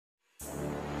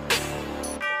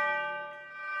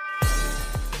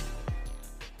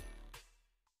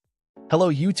Hello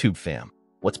YouTube fam,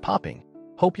 what's popping?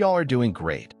 Hope y'all are doing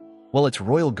great. Well, it's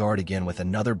Royal Guard again with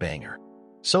another banger.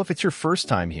 So if it's your first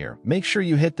time here, make sure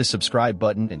you hit the subscribe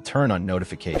button and turn on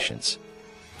notifications.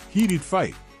 Heated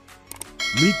fight.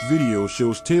 Leaked video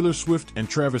shows Taylor Swift and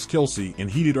Travis Kelce in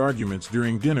heated arguments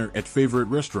during dinner at favorite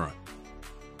restaurant.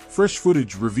 Fresh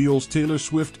footage reveals Taylor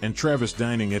Swift and Travis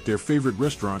dining at their favorite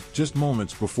restaurant just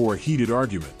moments before a heated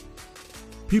argument.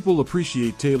 People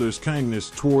appreciate Taylor's kindness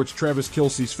towards Travis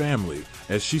Kelce's family,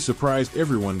 as she surprised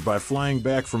everyone by flying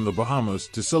back from the Bahamas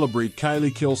to celebrate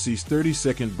Kylie Kelce's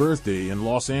 32nd birthday in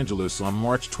Los Angeles on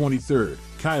March 23rd.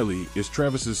 Kylie is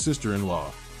Travis's sister-in-law,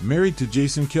 married to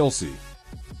Jason Kelce.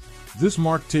 This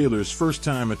marked Taylor's first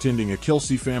time attending a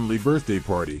Kelce family birthday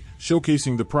party,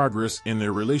 showcasing the progress in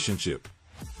their relationship.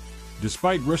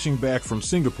 Despite rushing back from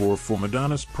Singapore for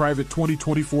Madonna's private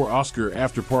 2024 Oscar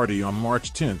after-party on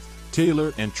March 10th,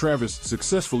 Taylor and Travis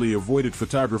successfully avoided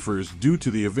photographers due to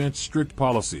the event's strict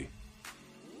policy.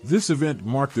 This event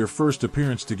marked their first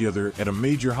appearance together at a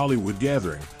major Hollywood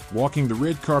gathering, walking the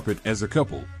red carpet as a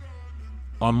couple.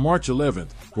 On March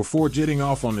 11th, before jetting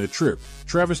off on their trip,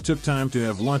 Travis took time to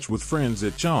have lunch with friends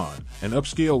at Chan, an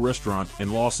upscale restaurant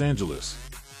in Los Angeles.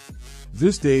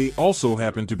 This day also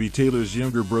happened to be Taylor's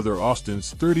younger brother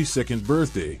Austin's 32nd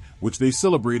birthday, which they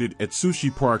celebrated at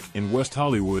Sushi Park in West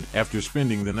Hollywood after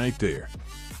spending the night there.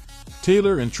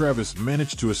 Taylor and Travis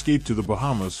managed to escape to the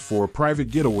Bahamas for a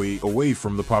private getaway away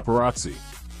from the paparazzi.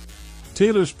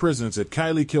 Taylor's presence at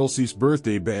Kylie Kelce's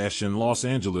birthday bash in Los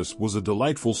Angeles was a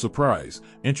delightful surprise,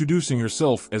 introducing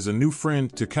herself as a new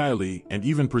friend to Kylie and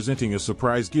even presenting a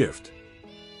surprise gift.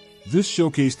 This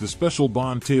showcased the special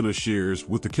bond Taylor shares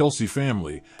with the Kelce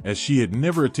family, as she had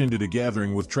never attended a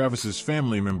gathering with Travis's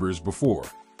family members before.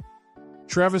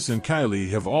 Travis and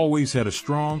Kylie have always had a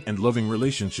strong and loving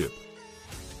relationship.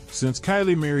 Since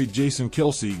Kylie married Jason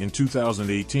Kelce in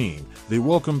 2018, they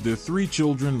welcomed their 3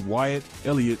 children, Wyatt,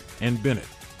 Elliot, and Bennett.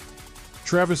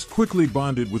 Travis quickly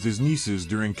bonded with his nieces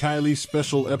during Kylie's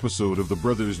special episode of the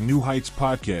brothers' New Heights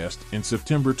podcast in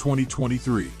September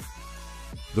 2023.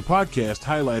 The podcast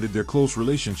highlighted their close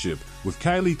relationship, with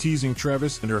Kylie teasing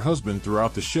Travis and her husband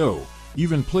throughout the show,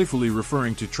 even playfully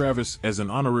referring to Travis as an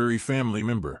honorary family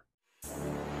member.